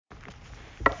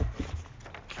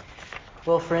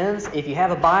Well, friends, if you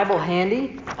have a Bible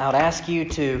handy, I would ask you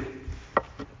to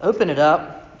open it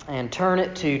up and turn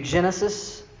it to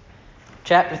Genesis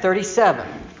chapter 37.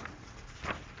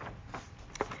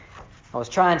 I was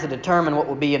trying to determine what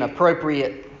would be an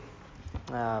appropriate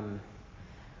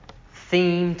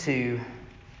theme to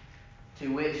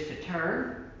which to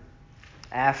turn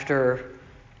after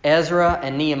Ezra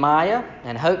and Nehemiah,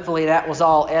 and hopefully that was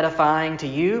all edifying to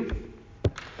you.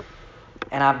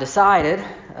 And I've decided,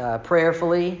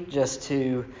 prayerfully, just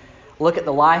to look at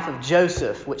the life of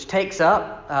Joseph, which takes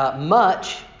up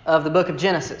much of the book of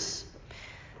Genesis.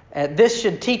 This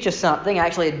should teach us something.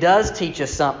 Actually, it does teach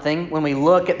us something when we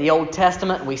look at the Old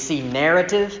Testament and we see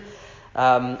narrative.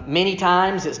 Many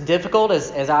times it's difficult,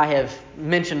 as I have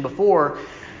mentioned before,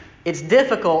 it's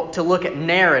difficult to look at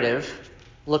narrative,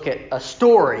 look at a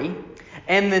story,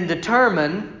 and then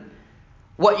determine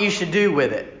what you should do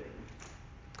with it.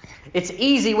 It's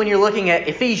easy when you're looking at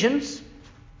Ephesians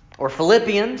or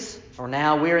Philippians, or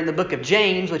now we're in the book of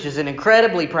James, which is an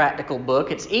incredibly practical book.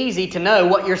 It's easy to know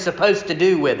what you're supposed to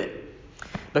do with it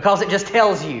because it just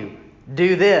tells you,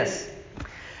 do this.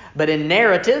 But in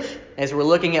narrative, as we're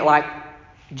looking at like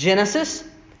Genesis,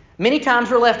 many times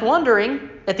we're left wondering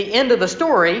at the end of a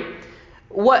story,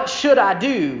 what should I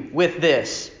do with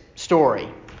this story?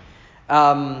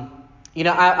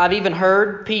 I've even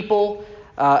heard people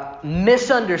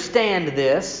misunderstand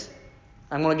this.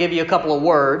 I'm going to give you a couple of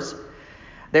words.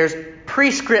 There's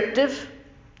prescriptive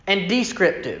and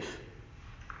descriptive.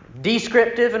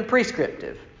 Descriptive and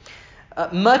prescriptive.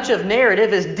 Much of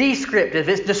narrative is descriptive.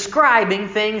 It's describing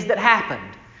things that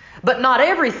happened. But not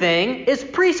everything is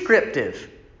prescriptive,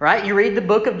 right? You read the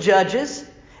book of Judges.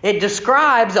 It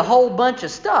describes a whole bunch of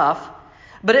stuff,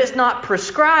 but it's not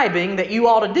prescribing that you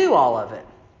ought to do all of it.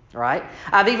 Right?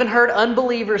 I've even heard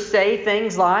unbelievers say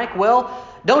things like, well,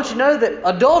 don't you know that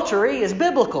adultery is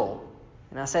biblical?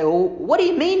 And I say, well, what do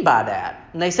you mean by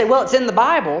that? And they say, well, it's in the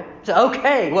Bible. So,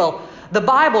 okay, well, the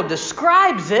Bible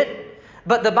describes it,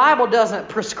 but the Bible doesn't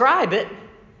prescribe it.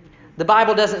 The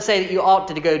Bible doesn't say that you ought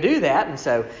to go do that. And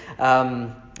so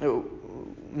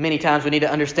many times we need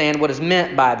to understand what is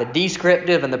meant by the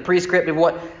descriptive and the prescriptive.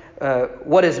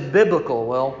 What is biblical?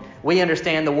 Well, we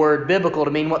understand the word biblical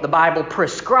to mean what the Bible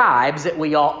prescribes that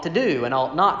we ought to do and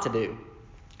ought not to do.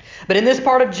 But in this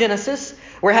part of Genesis,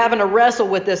 we're having to wrestle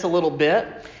with this a little bit.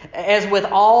 As with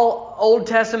all Old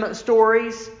Testament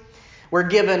stories, we're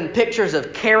given pictures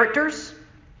of characters,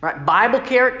 right? Bible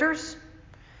characters.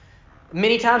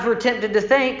 Many times we're tempted to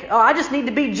think, oh, I just need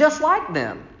to be just like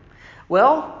them.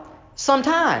 Well,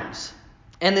 sometimes.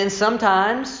 And then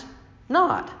sometimes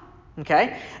not.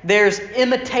 Okay? There's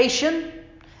imitation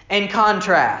and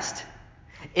contrast.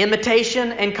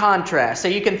 Imitation and contrast. So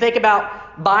you can think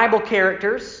about Bible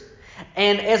characters,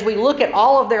 and as we look at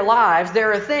all of their lives,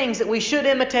 there are things that we should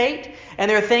imitate, and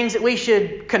there are things that we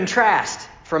should contrast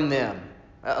from them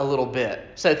a little bit.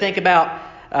 So think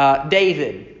about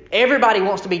David. Everybody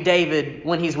wants to be David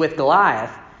when he's with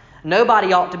Goliath.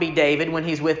 Nobody ought to be David when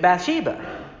he's with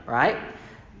Bathsheba. Right?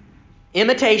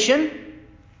 Imitation,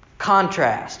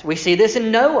 contrast. We see this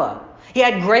in Noah. He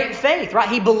had great faith, right?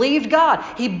 He believed God.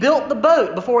 He built the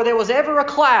boat before there was ever a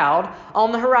cloud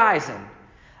on the horizon.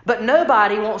 But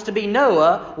nobody wants to be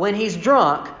Noah when he's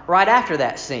drunk right after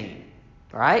that scene,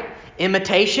 right?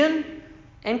 Imitation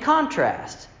and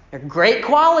contrast. There are great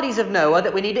qualities of Noah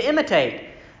that we need to imitate.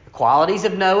 The qualities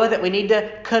of Noah that we need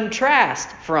to contrast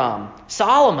from.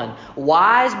 Solomon,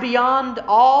 wise beyond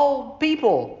all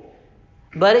people.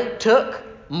 But it took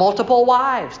multiple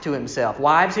wives to himself.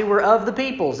 Wives who were of the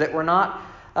peoples that were not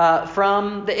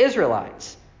from the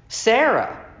Israelites.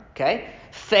 Sarah, okay?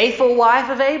 Faithful wife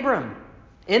of Abram.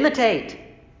 Imitate.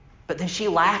 But then she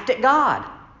laughed at God.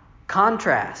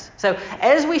 Contrast. So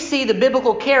as we see the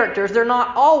biblical characters, they're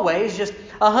not always just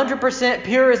 100%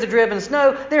 pure as the driven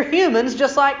snow. They're humans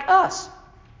just like us.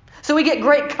 So we get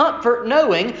great comfort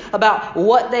knowing about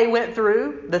what they went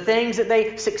through, the things that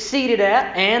they succeeded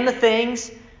at, and the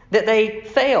things that they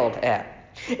failed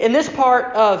at. In this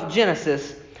part of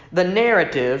Genesis, the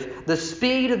narrative, the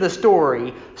speed of the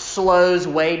story slows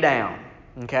way down.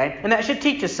 Okay? And that should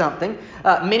teach us something.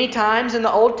 Many times in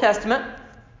the Old Testament,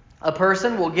 a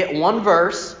person will get one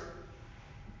verse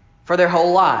for their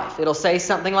whole life. It'll say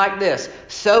something like this: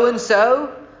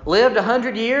 so-and-so lived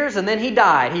 100 years and then he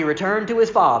died. He returned to his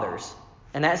fathers.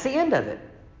 And that's the end of it.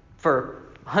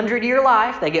 For a 100-year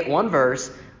life, they get one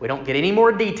verse. We don't get any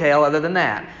more detail other than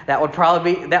that. That would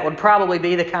probably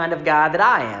be the kind of guy that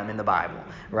I am in the Bible,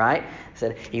 right? It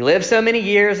said he lived so many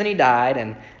years and he died.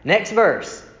 And next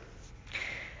verse.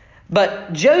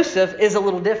 But Joseph is a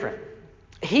little different.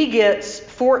 He gets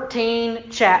 14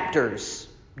 chapters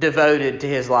devoted to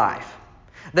his life.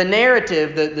 The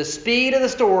narrative, the speed of the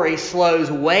story slows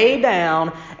way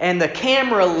down, and the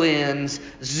camera lens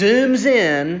zooms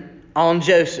in on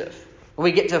Joseph.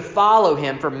 We get to follow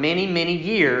him for many, many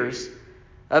years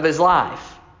of his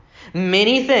life.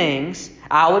 Many things,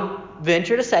 I would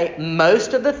venture to say,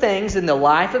 most of the things in the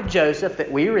life of Joseph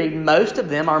that we read, most of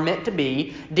them are meant to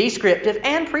be descriptive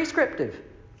and prescriptive.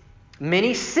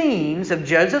 Many scenes of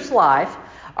Joseph's life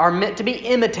are meant to be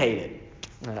imitated.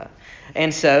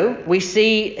 And so we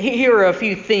see, here are a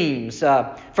few themes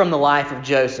from the life of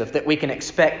Joseph that we can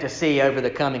expect to see over the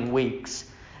coming weeks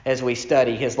as we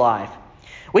study his life.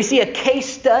 We see a case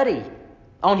study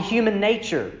on human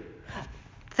nature.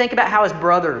 Think about how his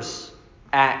brothers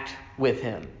act with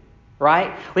him,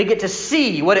 right? We get to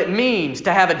see what it means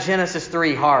to have a Genesis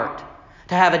 3 heart,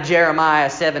 to have a Jeremiah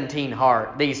 17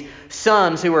 heart. These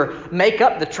sons who make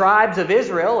up the tribes of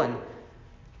Israel, and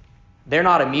they're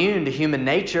not immune to human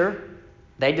nature.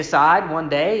 They decide one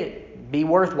day it'd be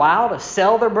worthwhile to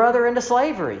sell their brother into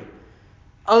slavery,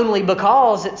 only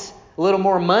because it's a little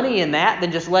more money in that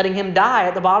than just letting him die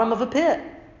at the bottom of a pit.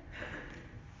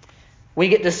 We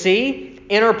get to see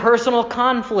interpersonal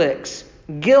conflicts,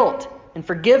 guilt, and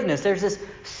forgiveness. There's this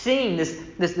scene,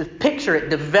 this picture it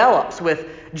develops with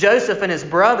Joseph and his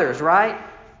brothers, right?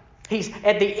 He's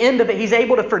at the end of it, he's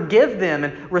able to forgive them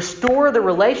and restore the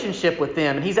relationship with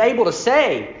them. And he's able to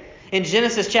say in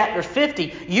Genesis chapter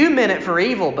 50, you meant it for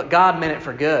evil, but God meant it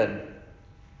for good.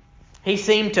 He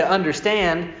seemed to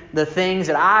understand the things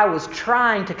that I was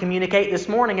trying to communicate this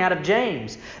morning out of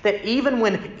James. That even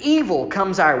when evil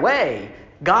comes our way,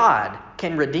 God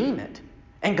can redeem it.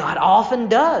 And God often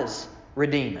does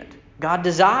redeem it. God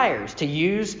desires to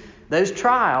use those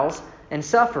trials and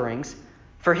sufferings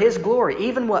for His glory.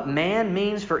 Even what man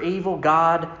means for evil,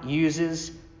 God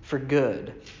uses for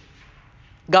good.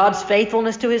 God's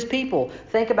faithfulness to His people.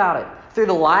 Think about it. Through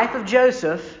the life of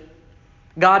Joseph,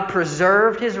 God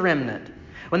preserved His remnant.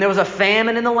 When there was a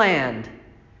famine in the land,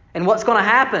 and what's going to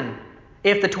happen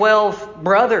if the 12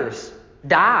 brothers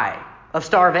die of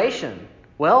starvation?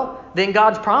 Well, then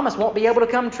God's promise won't be able to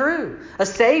come true. A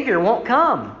Savior won't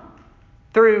come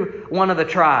through one of the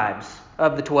tribes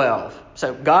of the 12.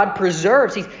 So God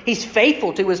preserves. He's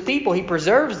faithful to His people. He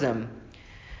preserves them.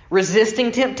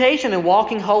 Resisting temptation and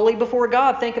walking holy before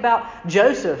God. Think about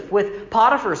Joseph with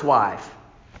Potiphar's wife.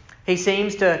 He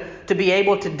seems to be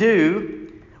able to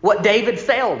do what David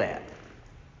failed at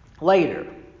later.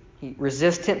 He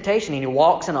resists temptation and he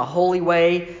walks in a holy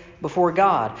way before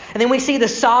God. And then we see the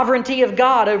sovereignty of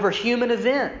God over human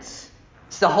events.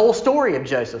 It's the whole story of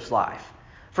Joseph's life.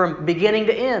 From beginning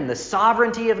to end, the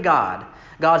sovereignty of God.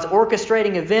 God's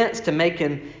orchestrating events to make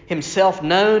Himself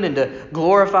known and to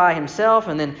glorify Himself.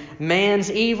 And then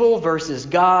man's evil versus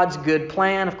God's good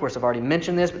plan. Of course, I've already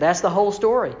mentioned this, but that's the whole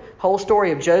story. Whole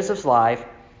story of Joseph's life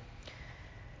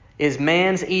is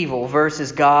man's evil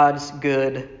versus God's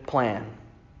good plan.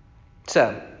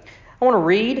 So, I want to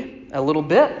read a little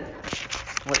bit.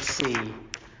 Let's see.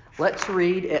 Let's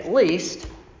read at least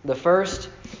the first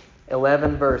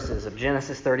 11 verses of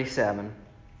Genesis 37.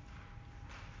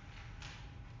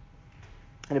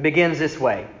 And it begins this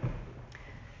way.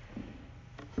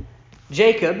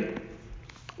 Jacob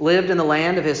lived in the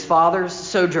land of his father's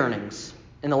sojournings,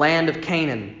 in the land of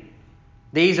Canaan.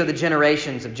 These are the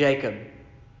generations of Jacob.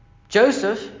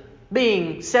 Joseph,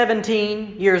 being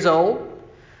 17 years old,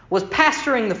 was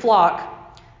pasturing the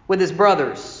flock with his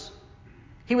brothers.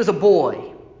 He was a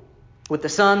boy with the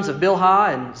sons of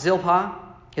Bilhah and Zilpah,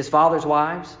 his father's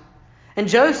wives. And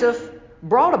Joseph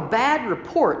brought a bad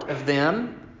report of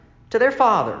them to their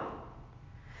father.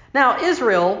 Now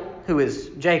Israel, who is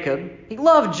Jacob, he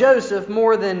loved Joseph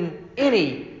more than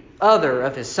any other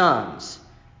of his sons,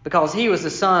 because he was the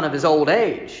son of his old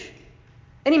age.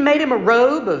 And he made him a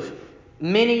robe of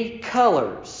many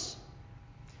colors.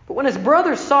 But when his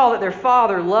brothers saw that their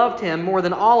father loved him more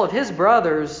than all of his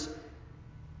brothers,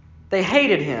 they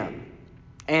hated him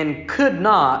and could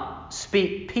not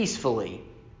speak peacefully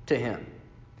to him.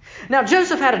 Now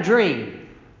Joseph had a dream.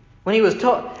 When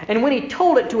he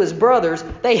told it to his brothers,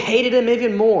 they hated him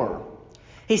even more.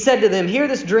 He said to them, "Hear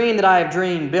this dream that I have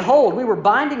dreamed. Behold, we were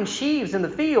binding sheaves in the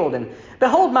field, and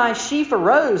behold, my sheaf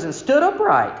arose and stood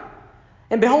upright.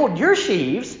 And behold, your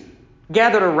sheaves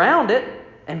gathered around it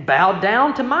and bowed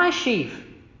down to my sheaf."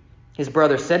 His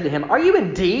brothers said to him, "Are you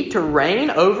indeed to reign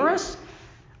over us?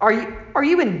 Are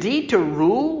you indeed to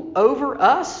rule over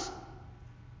us?"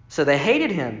 So they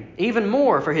hated him even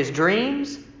more for his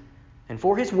dreams and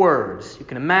for his words. You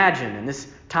can imagine in this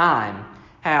time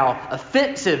how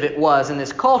offensive it was in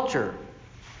this culture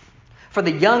for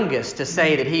the youngest to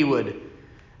say that he would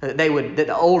that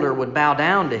the older would bow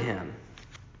down to him.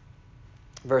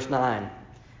 Verse 9.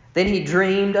 Then he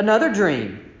dreamed another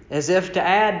dream, as if to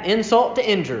add insult to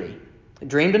injury. He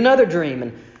dreamed another dream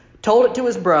and told it to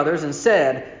his brothers and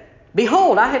said,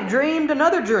 Behold, I have dreamed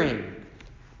another dream.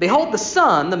 Behold, the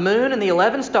sun, the moon, and the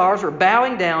 11 stars were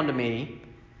bowing down to me.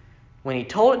 When he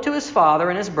told it to his father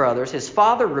and his brothers, his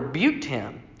father rebuked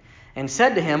him and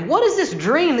said to him, What is this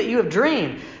dream that you have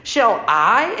dreamed? Shall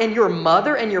I and your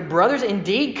mother and your brothers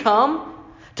indeed come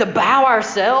to bow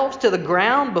ourselves to the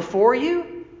ground before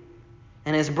you?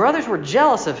 And his brothers were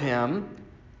jealous of him,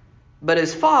 but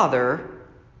his father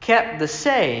kept the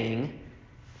saying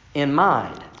in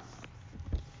mind.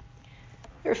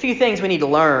 There are a few things we need to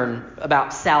learn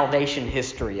about salvation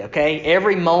history, okay?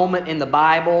 Every moment in the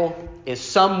Bible is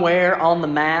somewhere on the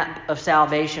map of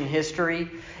salvation history.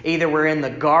 Either we're in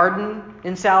the garden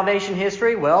in salvation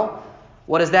history. Well,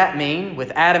 what does that mean?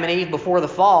 With Adam and Eve before the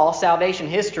fall, salvation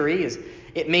history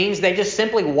it means they just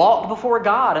simply walked before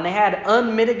God and they had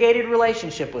unmitigated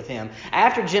relationship with Him.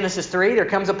 After Genesis 3, there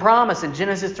comes a promise in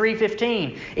Genesis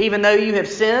 3:15. Even though you have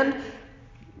sinned,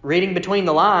 reading between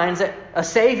the lines, that a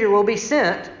Savior will be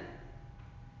sent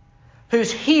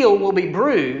whose heel will be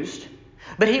bruised,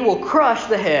 but He will crush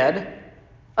the head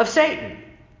of Satan,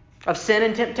 of sin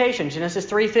and temptation. Genesis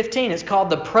 3:15. It's called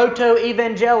the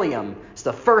Proto-Evangelium. It's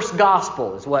the first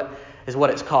gospel is what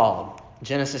it's called.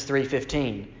 Genesis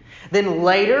 3:15. Then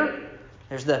later,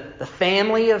 there's the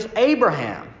family of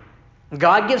Abraham.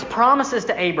 God gives promises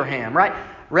to Abraham, right?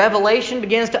 Revelation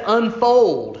begins to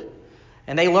unfold.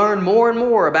 And they learn more and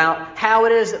more about how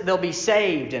it is that they'll be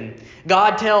saved. And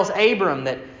God tells Abram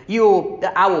that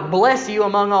I will bless you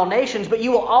among all nations, but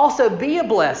you will also be a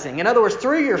blessing. In other words,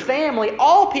 through your family,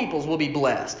 all peoples will be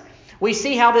blessed. We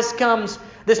see how this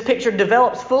picture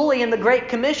develops fully in the Great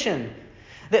Commission.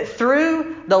 That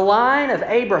through the line of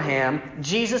Abraham,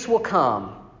 Jesus will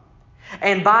come.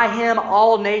 And by Him,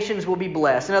 all nations will be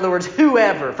blessed. In other words,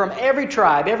 whoever, from every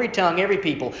tribe, every tongue, every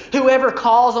people, whoever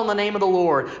calls on the name of the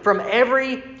Lord, from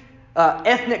every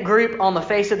ethnic group on the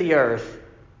face of the earth,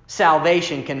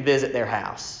 salvation can visit their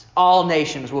house. All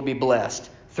nations will be blessed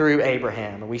through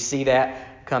Abraham. And we see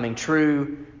that coming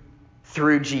true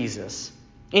through Jesus.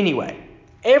 Anyway,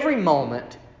 every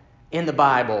moment in the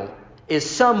Bible is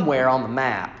somewhere on the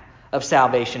map of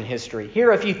salvation history. Here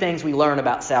are a few things we learn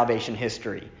about salvation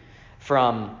history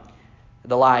from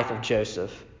the life of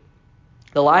Joseph.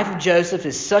 The life of Joseph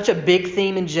is such a big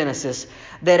theme in Genesis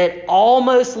that it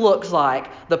almost looks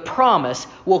like the promise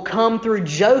will come through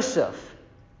Joseph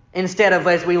instead of,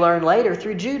 as we learn later,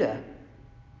 through Judah.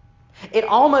 It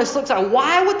almost looks like,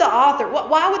 why would the author,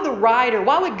 why would the writer,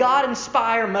 why would God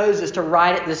inspire Moses to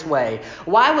write it this way?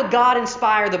 Why would God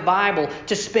inspire the Bible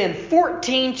to spend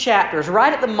 14 chapters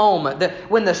right at the moment that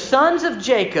when the sons of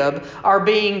Jacob are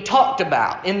being talked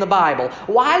about in the Bible?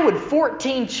 Why would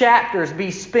 14 chapters be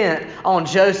spent on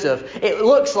Joseph? It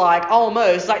looks like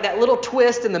almost like that little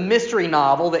twist in the mystery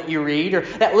novel that you read, or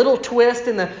that little twist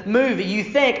in the movie. You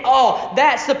think, oh,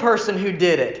 that's the person who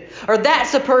did it, or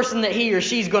that's the person that he or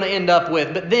she's going to end up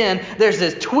with. But then there's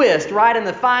this twist right in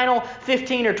the final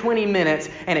 15 or 20 minutes,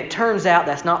 and it turns out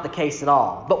that's not the case at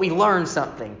all. But we learn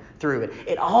something through it.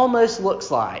 It almost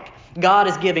looks like God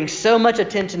is giving so much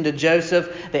attention to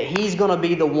Joseph that he's going to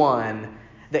be the one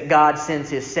that God sends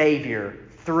His Savior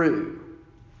through.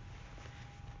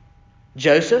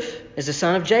 Joseph is the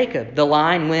son of Jacob. The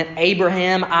line went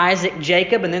Abraham, Isaac,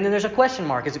 Jacob, and then there's a question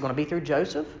mark. Is it going to be through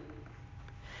Joseph?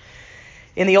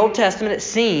 In the Old Testament, it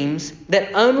seems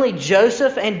that only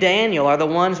Joseph and Daniel are the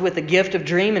ones with the gift of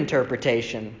dream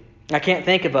interpretation. I can't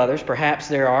think of others. Perhaps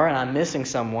there are, and I'm missing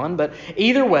someone. But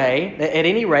either way, at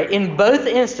any rate, in both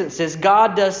instances,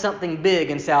 God does something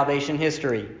big in salvation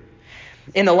history.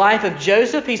 In the life of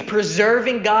Joseph, He's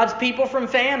preserving God's people from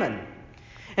famine.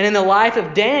 And in the life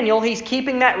of Daniel, He's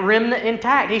keeping that remnant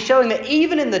intact. He's showing that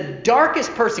even in the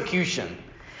darkest persecution,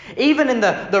 even in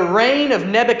the reign of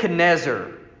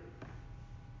Nebuchadnezzar,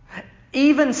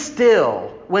 even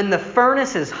still, when the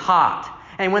furnace is hot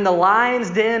and when the lion's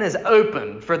den is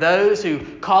open for those who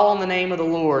call on the name of the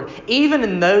Lord, even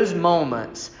in those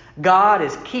moments, God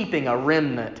is keeping a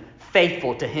remnant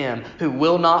faithful to Him who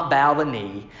will not bow the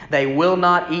knee. They will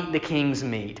not eat the king's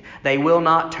meat. They will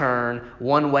not turn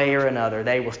one way or another.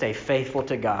 They will stay faithful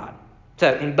to God.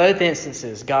 So in both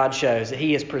instances, God shows that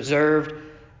He has preserved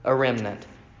a remnant.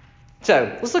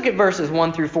 So let's look at verses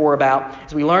 1 through 4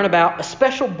 as we learn about a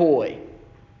special boy.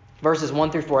 Verses 1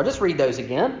 through 4. I'll just read those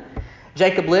again.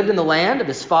 Jacob lived in the land of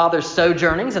his father's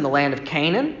sojournings in the land of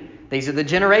Canaan. These are the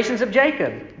generations of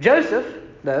Jacob. Joseph,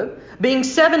 though, being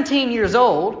 17 years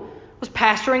old, was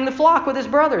pasturing the flock with his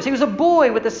brothers. He was a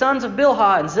boy with the sons of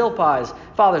Bilhah and Zilpah, his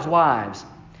father's wives.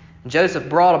 And Joseph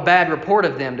brought a bad report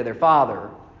of them to their father.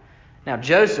 Now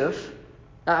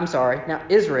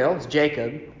Israel, it's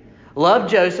Jacob, loved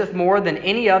Joseph more than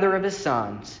any other of his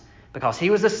sons, because he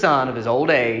was the son of his old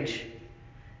age,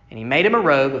 and he made him a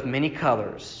robe of many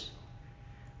colors.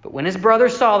 But when his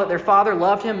brothers saw that their father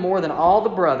loved him more than all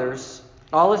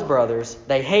his brothers,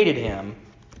 they hated him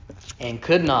and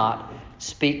could not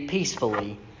speak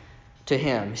peacefully to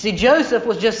him. See, Joseph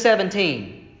was just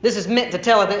 17. This is meant to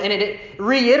tell us, and it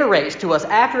reiterates to us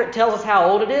after it tells us how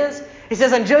old it is. He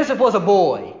says, and Joseph was a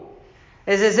boy.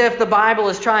 It's as if the Bible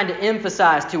is trying to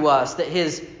emphasize to us that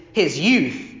his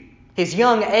youth, his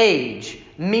young age,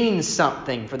 means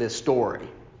something for this story.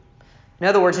 In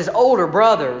other words, his older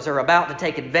brothers are about to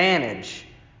take advantage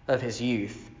of his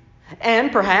youth.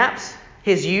 And perhaps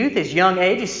his youth, his young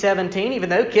age, he's 17, even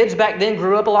though kids back then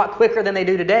grew up a lot quicker than they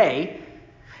do today.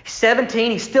 He's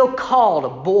 17, he's still called a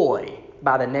boy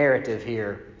by the narrative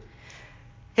here.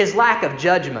 His lack of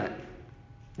judgment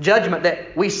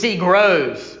that we see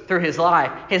grows through his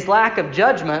life, his lack of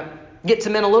judgment gets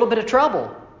him in a little bit of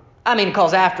trouble. I mean,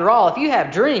 because after all, if you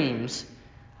have dreams,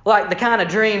 like the kind of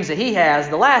dreams that he has,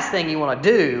 the last thing you want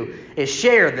to do is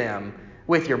share them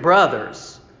with your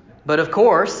brothers. But of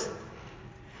course,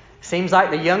 seems like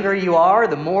the younger you are,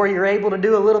 the more you're able to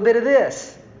do a little bit of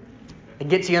this. It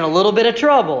gets you in a little bit of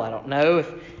trouble. I don't know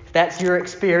if that's your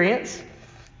experience.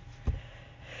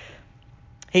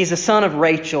 He's the son of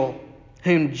Rachel,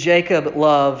 whom Jacob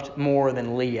loved more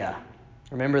than Leah.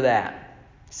 Remember that.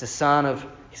 He's a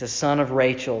son of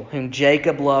Rachel, whom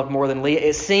Jacob loved more than Leah.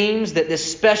 It seems that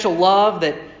this special love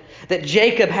that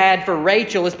Jacob had for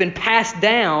Rachel has been passed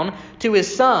down to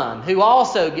his son, who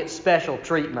also gets special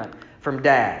treatment from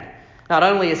Dad. Not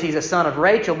only is he a son of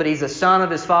Rachel, but he's a son of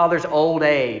his father's old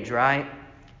age, right?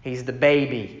 He's the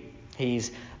baby.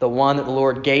 He's the one that the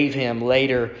Lord gave him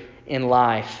later in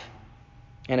life.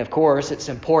 And of course, it's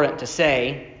important to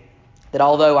say that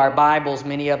although our Bibles,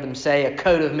 many of them say a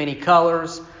coat of many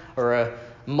colors or a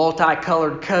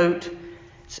multicolored coat,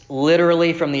 it's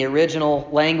literally from the original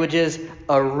languages,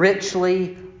 a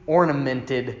richly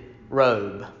ornamented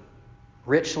robe.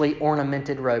 Richly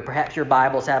ornamented robe. Perhaps your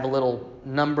Bibles have a little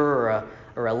number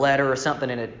or a letter or something,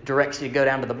 and it directs you to go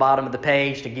down to the bottom of the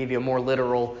page to give you a more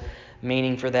literal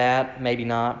meaning for that. Maybe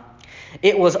not.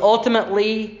 It was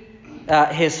ultimately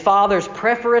his father's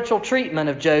preferential treatment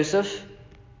of Joseph,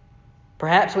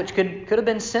 perhaps which could have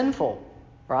been sinful,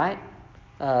 right?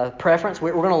 Preference.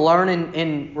 We're going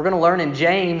to learn in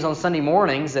James on Sunday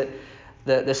mornings that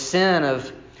the sin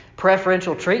of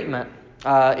preferential treatment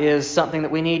is something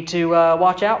that we need to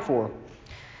watch out for.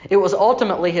 It was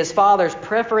ultimately his father's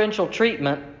preferential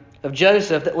treatment of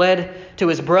Joseph that led to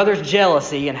his brother's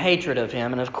jealousy and hatred of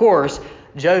him. And of course,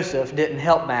 Joseph didn't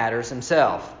help matters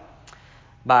himself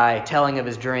by telling of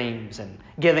his dreams and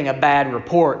giving a bad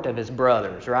report of his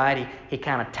brothers, right? He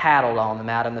kind of tattled on them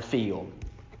out in the field.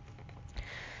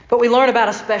 But we learn about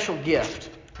a special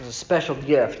gift. There's a special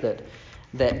gift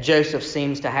that Joseph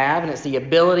seems to have, and it's the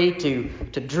ability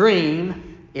to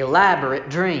dream elaborate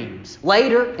dreams.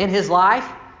 Later in his life,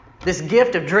 this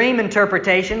gift of dream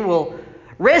interpretation will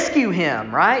rescue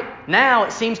him, right? Now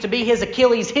it seems to be his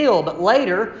Achilles heel, but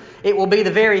later it will be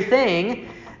the very thing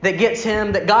that gets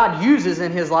him, that God uses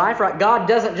in his life, right? God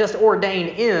doesn't just ordain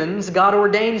ends, God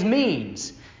ordains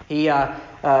means.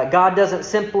 God doesn't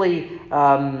simply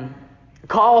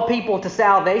call people to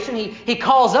salvation. He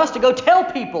calls us to go tell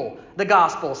people the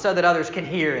gospel so that others can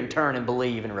hear and turn and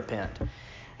believe and repent.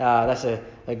 That's a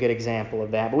good example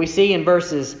of that. But we see in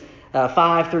verses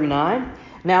 5 through 9,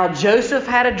 now Joseph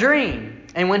had a dream,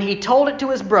 and when he told it to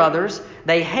his brothers,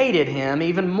 they hated him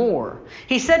even more.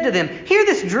 He said to them, "Hear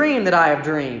this dream that I have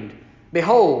dreamed.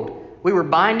 Behold, we were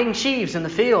binding sheaves in the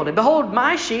field, and behold,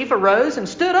 my sheaf arose and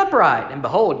stood upright, and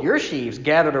behold, your sheaves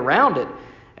gathered around it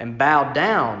and bowed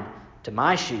down to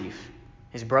my sheaf."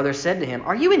 His brothers said to him,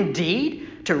 "Are you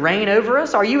indeed to reign over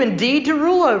us? Are you indeed to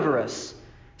rule over us?"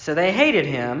 So they hated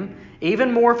him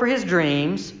even more for his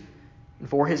dreams and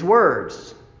for his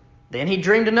words. Then he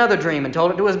dreamed another dream and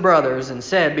told it to his brothers and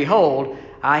said, "Behold,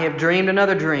 I have dreamed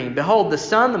another dream. Behold, the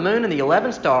sun, the moon, and the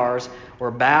 11 stars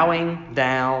were bowing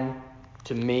down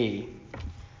to me."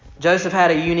 Joseph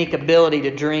had a unique ability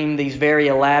to dream these very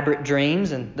elaborate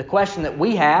dreams. And the question that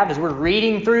we have as we're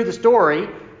reading through the story,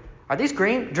 are these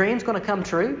dreams going to come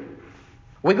true?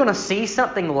 Are we going to see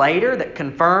something later that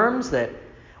confirms that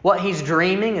what he's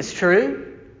dreaming is true?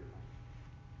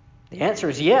 The answer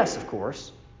is yes, of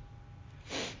course.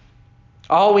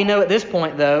 All we know at this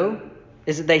point, though,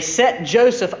 is that they set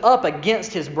Joseph up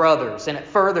against his brothers, and it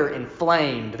further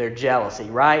inflamed their jealousy,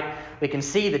 right? We can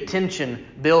see the tension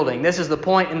building. This is the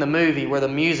point in the movie where the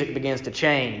music begins to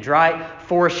change, right?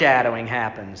 Foreshadowing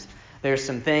happens. There's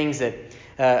some things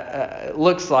that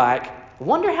looks like,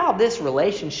 wonder how this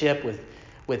relationship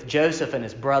with Joseph and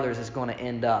his brothers is going to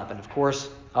end up. And of course,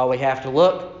 all we have to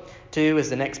look to is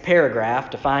the next paragraph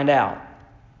to find out.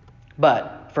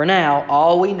 But for now,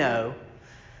 all we know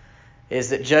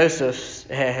is that Joseph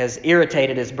has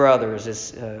irritated his brothers,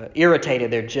 has irritated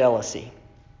their jealousy.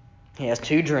 He has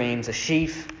two dreams, a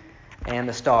sheaf and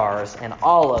the stars, and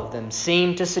all of them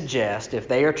seem to suggest, if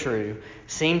they are true,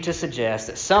 seem to suggest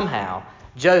that somehow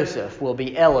Joseph will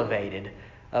be elevated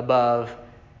above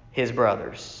his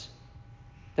brothers.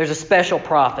 There's a special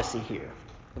prophecy here,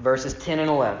 verses 10 and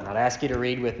 11. I'd ask you to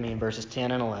read with me in verses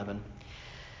 10 and 11.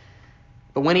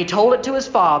 But when he told it to his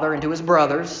father and to his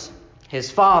brothers, his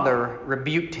father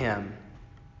rebuked him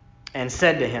and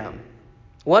said to him,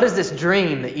 "What is this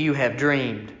dream that you have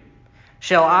dreamed?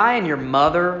 Shall I and your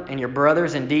mother and your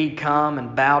brothers indeed come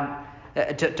and bow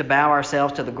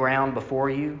ourselves to the ground before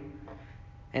you?"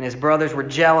 And his brothers were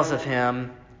jealous of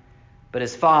him, but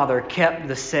his father kept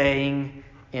the saying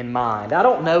in mind. I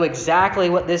don't know exactly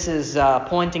what this is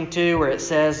pointing to, where it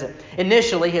says that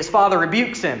initially his father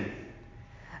rebukes him.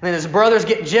 And then his brothers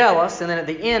get jealous, and then at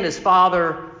the end his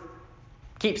father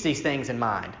keeps these things in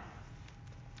mind.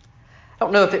 I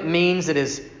don't know if it means that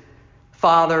his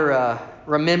father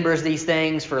remembers these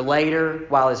things for later,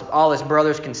 while all his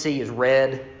brothers can see is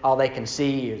red. All they can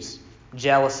see is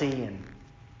jealousy and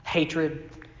hatred.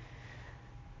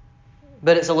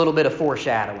 But it's a little bit of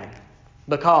foreshadowing,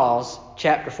 because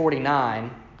chapter 49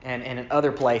 and in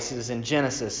other places in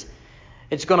Genesis,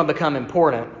 it's going to become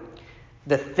important,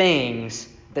 the things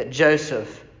that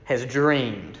Joseph has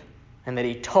dreamed and that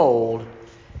he told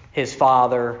his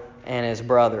father and his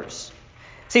brothers.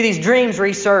 See, these dreams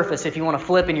resurface, if you want to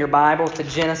flip in your Bibles to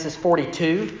Genesis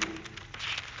 42.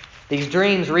 These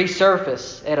dreams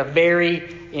resurface at a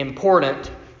very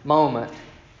important moment.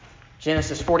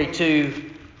 Genesis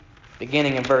 42,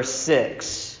 beginning in verse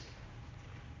 6.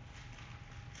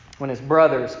 When his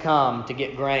brothers come to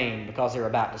get grain because they're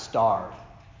about to starve.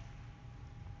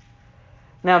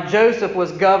 Now Joseph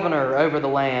was governor over the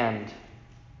land.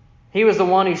 He was the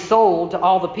one who sold to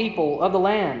all the people of the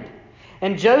land.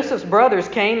 And Joseph's brothers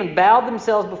came and bowed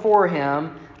themselves before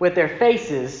him with their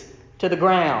faces to the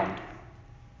ground.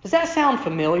 Does that sound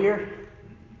familiar?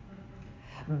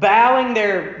 Bowing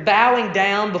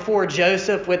down before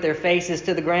Joseph with their faces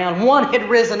to the ground. One had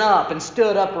risen up and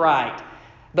stood upright,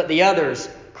 but the others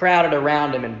crowded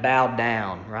around him and bowed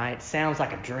down, right? Sounds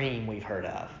like a dream we've heard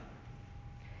of.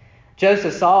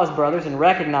 Joseph saw his brothers and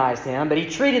recognized him, but he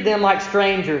treated them like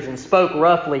strangers and spoke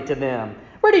roughly to them.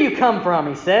 "Where do you come from?"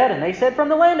 he said. And they said, "From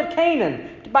the land of Canaan,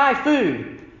 to buy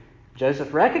food."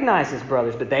 Joseph recognized his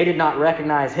brothers, but they did not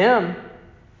recognize him.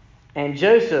 And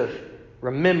Joseph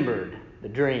remembered the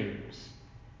dreams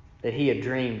that he had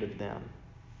dreamed of them.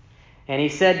 And he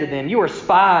said to them, "You are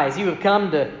spies. You have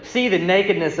come to see the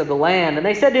nakedness of the land." And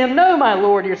they said to him, "No, my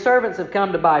lord, your servants have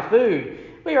come to buy food.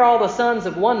 We are all the sons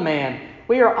of one man.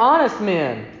 We are honest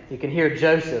men." You can hear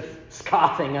Joseph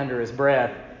scoffing under his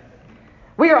breath.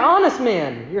 "We are honest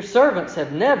men. Your servants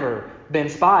have never been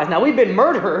spies." Now, we've been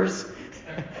murderers.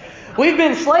 We've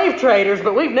been slave traders,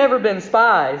 but we've never been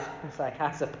spies. It's like,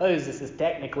 I suppose this is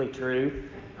technically true.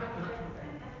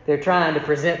 They're trying to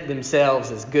present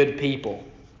themselves as good people.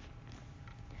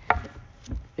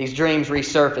 These dreams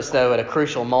resurface, though, at a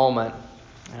crucial moment.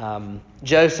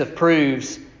 Joseph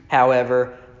proves,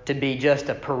 however, to be just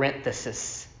a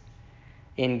parenthesis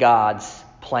in God's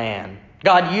plan.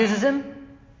 God uses him.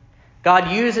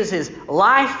 God uses his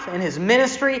life and his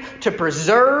ministry to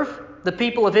preserve the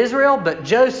people of Israel, but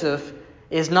Joseph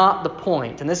is not the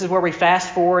point. And this is where we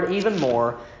fast forward even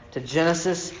more to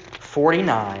Genesis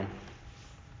 49,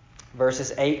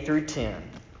 verses 8 through 10.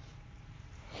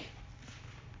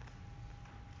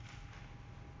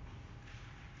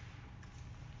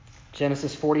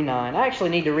 Genesis 49. I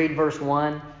actually need to read verse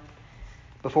 1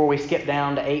 before we skip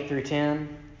down to 8 through 10.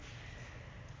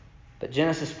 But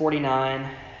Genesis 49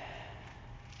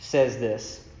 says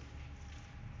this.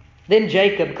 Then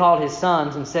Jacob called his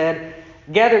sons and said,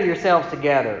 "Gather yourselves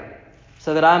together,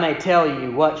 so that I may tell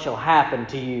you what shall happen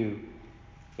to you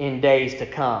in days to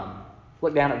come."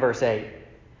 Look down at verse 8.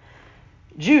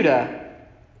 "Judah,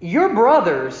 your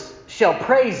brothers shall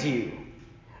praise you.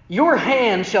 Your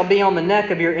hand shall be on the neck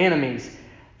of your enemies.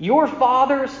 Your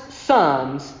father's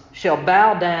sons shall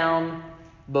bow down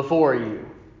before you.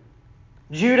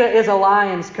 Judah is a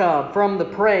lion's cub. From the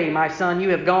prey, my son, you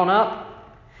have gone up.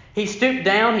 He stooped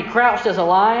down, he crouched as a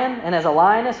lion and as a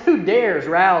lioness. Who dares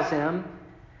rouse him?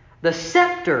 The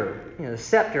scepter, the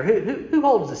scepter, who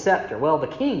holds the scepter? Well, the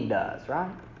king does,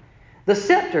 right? The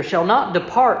scepter shall not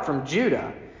depart from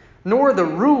Judah, nor the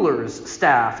ruler's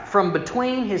staff from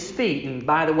between his feet. And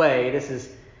by the way, this is,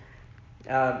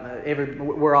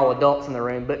 we're all adults in the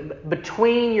room, but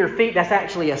between your feet, that's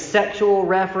actually a sexual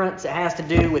reference. It has to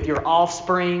do with your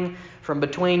offspring from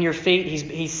between your feet.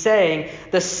 He's saying,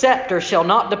 the scepter shall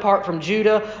not depart from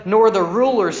Judah, nor the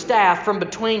ruler's staff from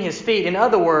between his feet. In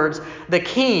other words, the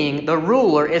king, the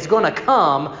ruler, is going to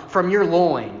come from your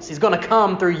loins. He's going to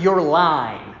come through your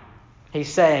line,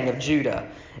 he's saying of Judah,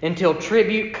 until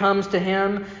tribute comes to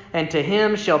him, and to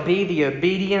him shall be the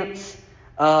obedience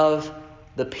of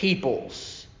the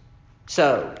peoples.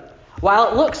 So, while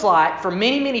it looks like, for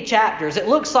many, many chapters, it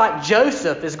looks like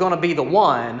Joseph is going to be the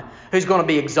one who's going to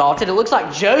be exalted. It looks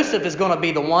like Joseph is going to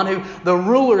be the one who the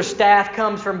ruler's staff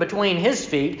comes from between his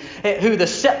feet, who the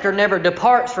scepter never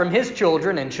departs from his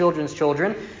children and children's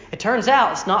children. It turns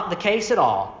out it's not the case at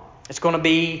all. It's going to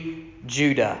be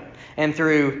Judah and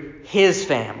through his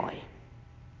family.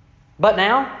 But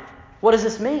now, what does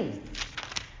this mean?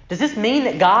 Does this mean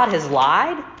that God has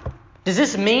lied? Does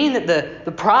this mean that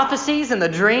the prophecies and the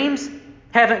dreams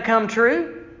haven't come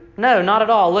true? No, not at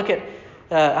all. Look at,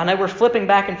 I know we're flipping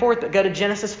back and forth, but go to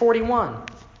Genesis 41.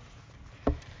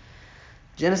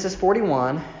 Genesis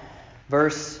 41,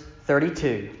 verse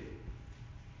 32.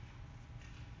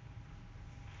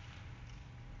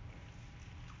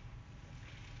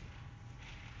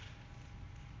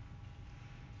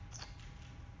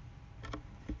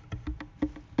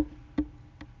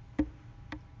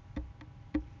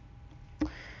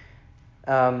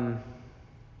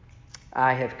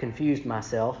 I have confused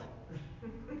myself,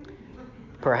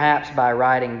 perhaps by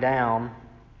writing down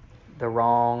the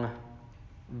wrong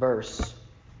verse.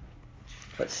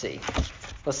 Let's see.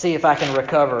 Let's see if I can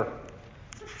recover.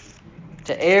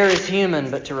 To err is human,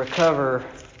 but to recover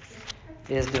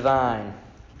is divine.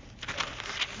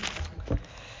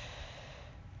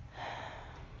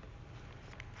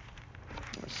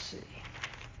 Let's see.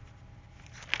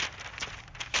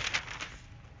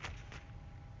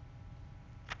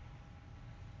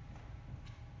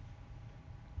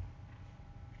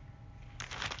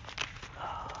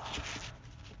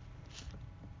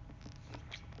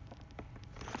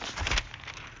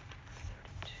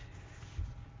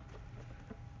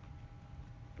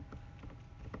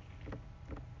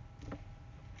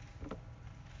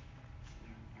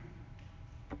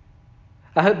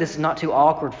 I hope this is not too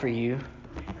awkward for you,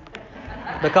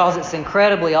 because it's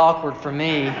incredibly awkward for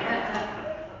me.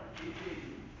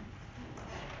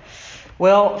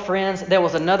 Well, friends, there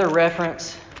was another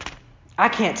reference. I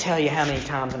can't tell you how many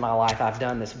times in my life I've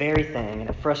done this very thing, and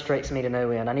it frustrates me to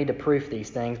no end. I need to proof these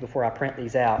things before I print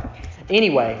these out.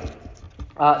 Anyway,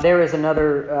 there is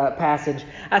another passage.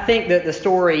 I think that the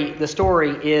story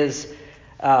is...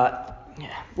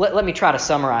 let me try to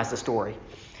summarize the story.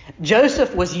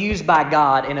 Joseph was used by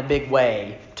God in a big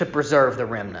way to preserve the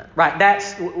remnant, right?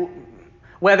 That's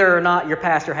whether or not your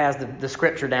pastor has the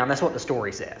scripture down. That's what the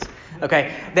story says.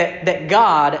 Okay, that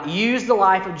God used the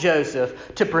life of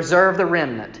Joseph to preserve the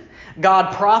remnant.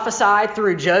 God prophesied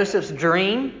through Joseph's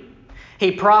dream.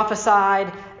 He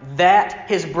prophesied that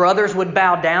his brothers would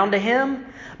bow down to him,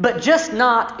 but just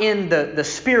not in the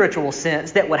spiritual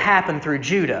sense that would happen through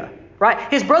Judah. Right?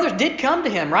 His brothers did come to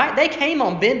him, right? They came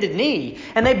on bended knee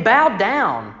and they bowed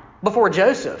down before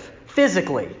Joseph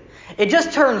physically. It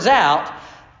just turns out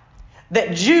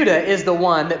that Judah is the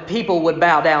one that people would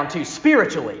bow down to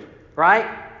spiritually, right?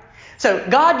 So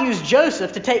God used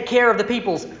Joseph to take care of the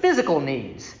people's physical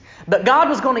needs. But God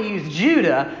was going to use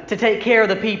Judah to take care of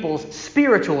the people's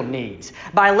spiritual needs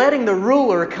by letting the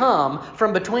ruler come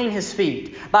from between his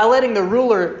feet, by letting the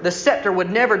ruler, the scepter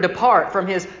would never depart from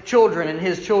his children and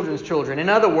his children's children. In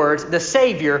other words, the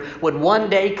Savior would one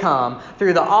day come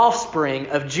through the offspring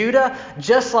of Judah,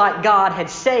 just like God had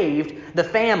saved the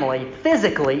family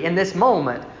physically in this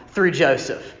moment through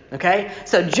Joseph. Okay?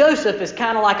 So Joseph is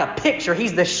kind of like a picture.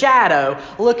 He's the shadow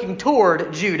looking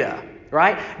toward Judah.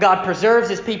 Right? God preserves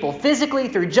his people physically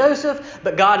through Joseph,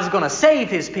 but God is going to save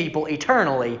his people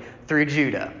eternally through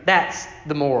Judah. That's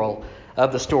the moral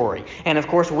of the story. And of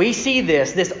course, we see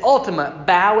this ultimate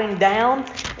bowing down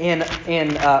in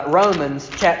Romans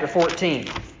chapter 14.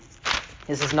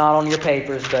 This is not on your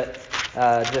papers, but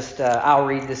I'll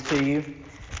read this to you.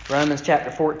 Romans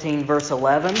chapter 14, verse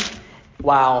 11.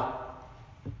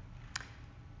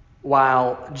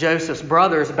 While Joseph's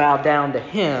brothers bowed down to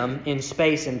him in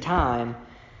space and time,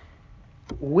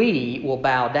 we will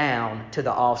bow down to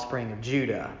the offspring of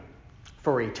Judah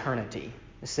for eternity.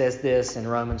 It says this in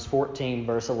Romans 14,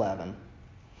 verse 11.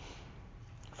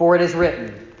 For it is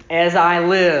written, as I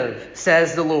live,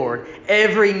 says the Lord,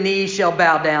 every knee shall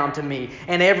bow down to me,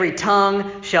 and every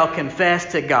tongue shall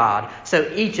confess to God.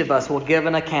 So each of us will give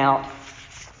an account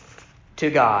to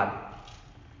God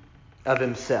of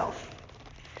himself.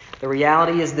 The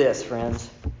reality is this, friends.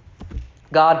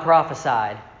 God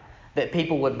prophesied that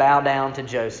people would bow down to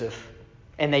Joseph,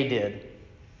 and they did.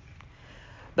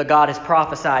 But God has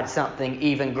prophesied something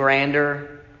even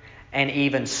grander and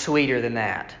even sweeter than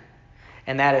that.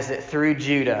 And that is that through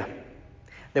Judah,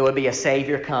 there would be a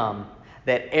Savior come,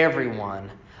 that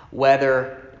everyone,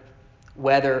 whether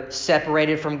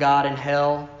separated from God in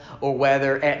hell or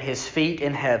whether at his feet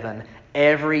in heaven,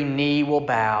 every knee will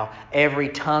bow, every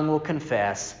tongue will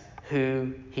confess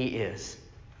who he is.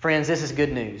 Friends, this is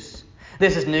good news.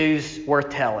 This is news worth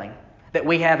telling. That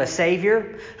we have a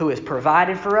Savior who has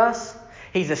provided for us.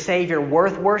 He's a Savior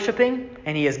worth worshiping,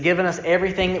 and He has given us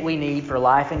everything that we need for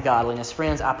life and godliness.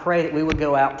 Friends, I pray that we would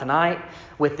go out tonight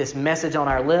with this message on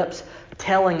our lips,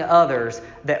 telling others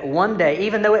that one day,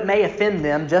 even though it may offend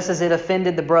them, just as it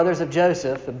offended the brothers of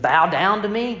Joseph, bow down to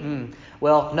me?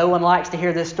 Well, no one likes to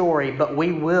hear this story, but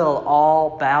we will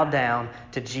all bow down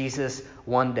to Jesus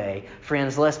one day.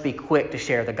 Friends, let's be quick to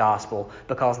share the gospel,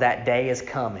 because that day is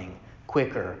coming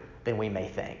quicker than we may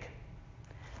think.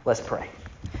 Let's pray.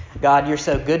 God, you're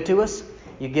so good to us.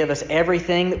 You give us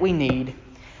everything that we need.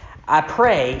 I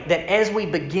pray that as we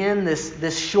begin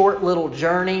this short little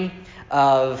journey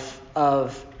of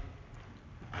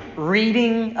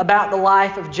reading about the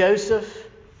life of Joseph,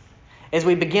 as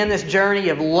we begin this journey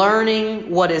of learning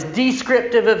what is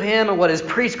descriptive of him and what is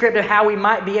prescriptive, how we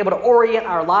might be able to orient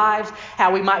our lives,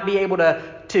 how we might be able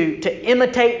to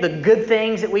imitate the good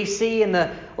things that we see in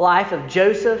the life of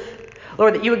Joseph,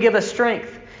 Lord, that you would give us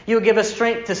strength. You would give us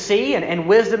strength to see and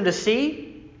wisdom to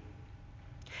see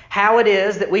how it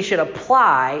is that we should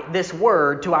apply this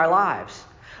word to our lives.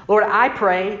 Lord, I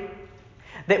pray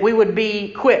that we would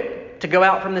be quick to go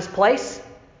out from this place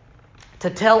to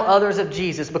tell others of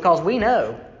Jesus, because we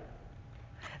know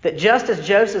that just as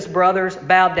Joseph's brothers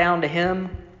bowed down to him,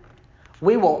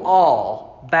 we will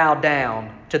all bow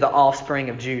down to the offspring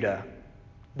of Judah,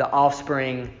 the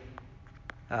offspring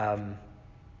of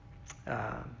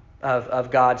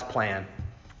God's plan,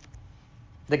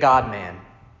 the God-man,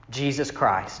 Jesus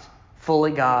Christ,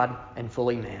 fully God and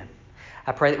fully man.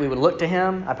 I pray that we would look to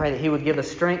him. I pray that he would give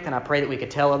us strength, and I pray that we could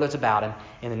tell others about him.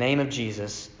 In the name of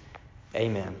Jesus,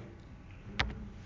 amen.